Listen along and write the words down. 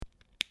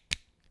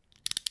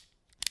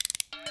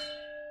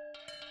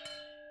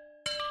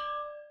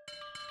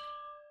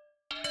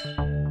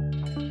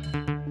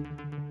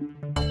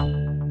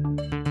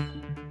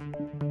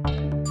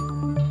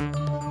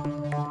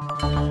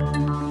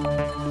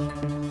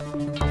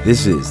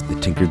This is the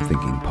Tinkered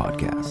Thinking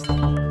Podcast.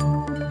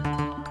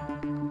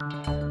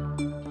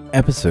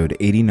 Episode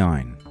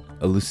 89,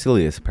 A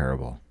Lucilius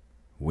Parable,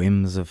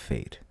 Whims of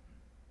Fate.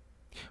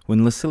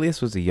 When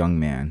Lucilius was a young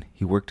man,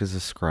 he worked as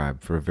a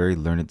scribe for a very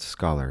learned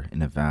scholar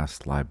in a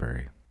vast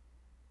library.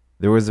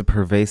 There was a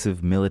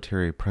pervasive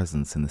military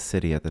presence in the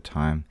city at the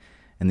time,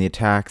 and the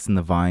attacks and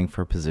the vying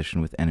for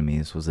position with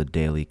enemies was a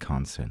daily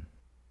constant.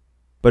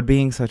 But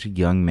being such a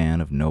young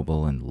man of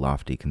noble and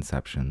lofty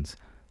conceptions,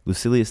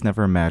 Lucilius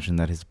never imagined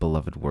that his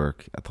beloved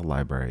work at the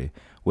library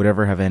would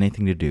ever have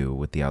anything to do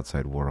with the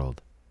outside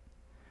world.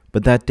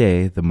 But that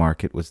day the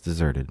market was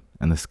deserted,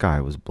 and the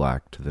sky was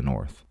black to the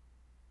north.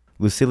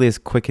 Lucilius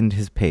quickened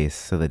his pace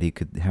so that he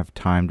could have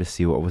time to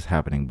see what was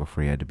happening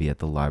before he had to be at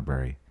the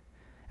library.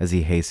 As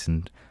he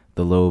hastened,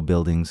 the low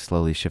buildings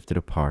slowly shifted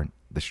apart,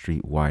 the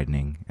street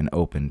widening and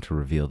opened to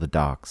reveal the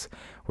docks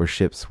where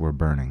ships were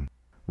burning.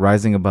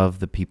 Rising above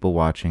the people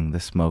watching,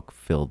 the smoke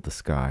filled the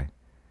sky.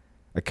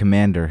 A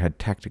commander had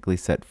tactically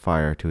set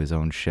fire to his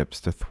own ships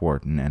to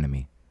thwart an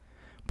enemy.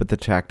 But the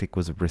tactic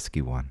was a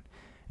risky one.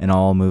 In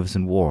all moves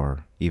in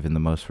war, even the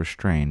most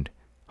restrained,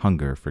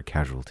 hunger for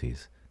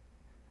casualties.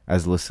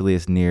 As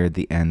Lucilius neared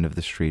the end of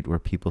the street where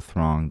people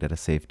thronged at a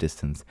safe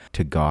distance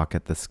to gawk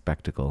at the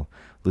spectacle,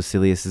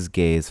 Lucilius's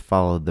gaze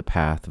followed the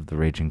path of the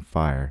raging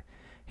fire,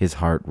 his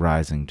heart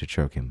rising to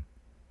choke him.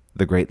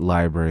 The great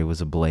library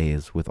was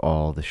ablaze with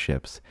all the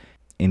ships,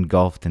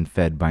 engulfed and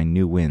fed by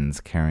new winds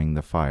carrying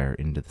the fire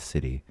into the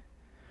city.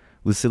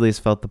 Lucilius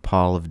felt the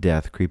pall of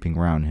death creeping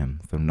round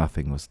him, though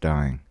nothing was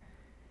dying.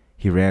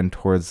 He ran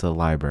towards the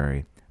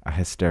library, a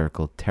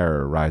hysterical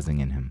terror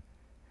rising in him.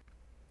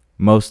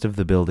 Most of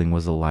the building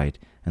was alight,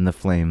 and the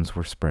flames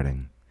were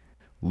spreading.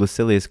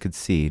 Lucilius could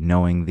see,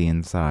 knowing the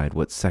inside,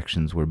 what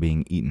sections were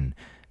being eaten,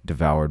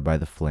 devoured by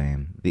the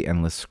flame, the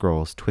endless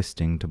scrolls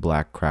twisting to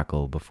black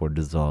crackle before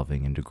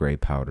dissolving into gray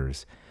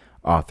powders,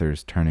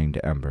 authors turning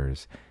to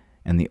embers,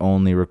 and the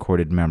only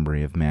recorded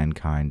memory of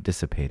mankind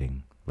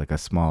dissipating like a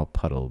small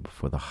puddle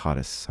before the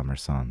hottest summer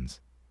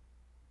suns.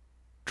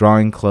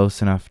 Drawing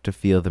close enough to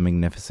feel the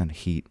magnificent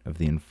heat of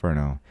the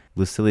inferno,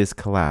 Lucilius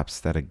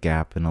collapsed at a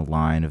gap in a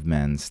line of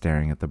men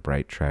staring at the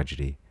bright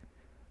tragedy.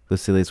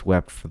 Lucilius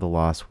wept for the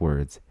lost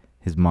words,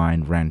 his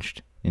mind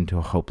wrenched into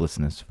a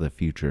hopelessness for the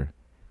future.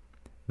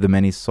 The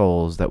many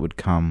souls that would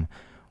come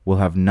will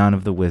have none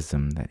of the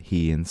wisdom that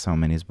he and so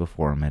many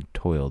before him had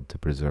toiled to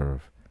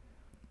preserve.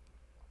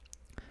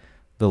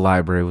 The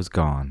library was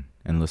gone,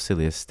 and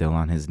Lucilius, still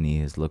on his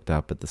knees, looked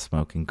up at the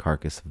smoking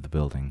carcass of the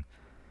building.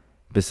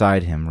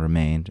 Beside him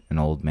remained an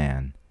old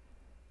man,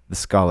 the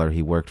scholar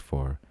he worked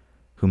for,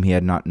 whom he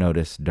had not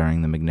noticed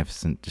during the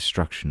magnificent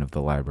destruction of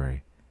the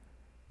library.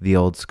 The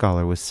old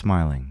scholar was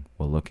smiling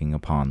while looking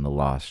upon the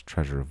lost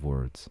treasure of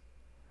words.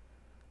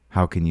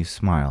 "How can you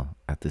smile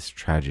at this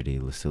tragedy?"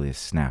 Lucilius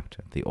snapped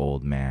at the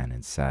old man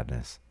in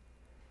sadness.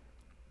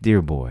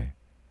 "Dear boy,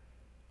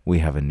 we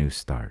have a new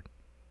start.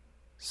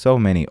 So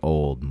many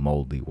old,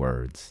 moldy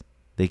words.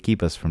 They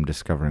keep us from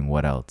discovering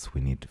what else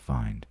we need to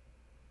find."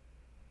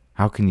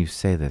 "How can you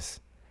say this?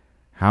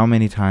 How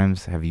many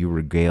times have you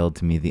regaled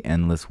to me the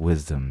endless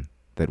wisdom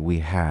that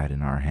we had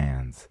in our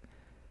hands?"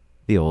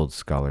 The old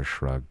scholar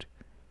shrugged.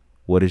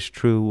 "What is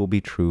true will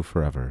be true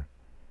forever.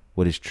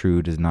 What is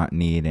true does not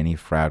need any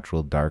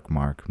fragile dark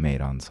mark made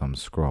on some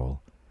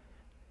scroll.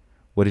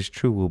 What is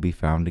true will be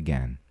found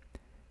again.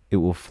 It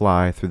will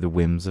fly through the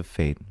whims of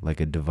fate like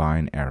a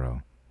divine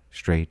arrow,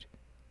 straight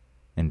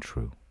and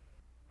true."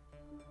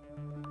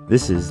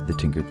 This is the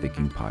Tinkered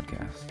Thinking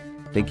Podcast.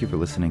 Thank you for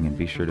listening, and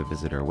be sure to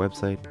visit our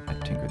website at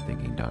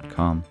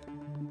tinkeredthinking.com.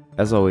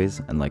 As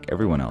always, and like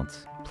everyone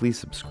else, please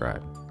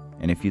subscribe.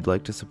 And if you'd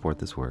like to support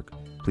this work,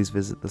 please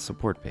visit the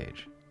support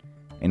page.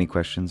 Any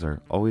questions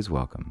are always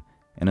welcome.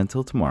 And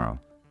until tomorrow,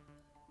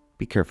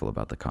 be careful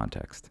about the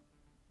context.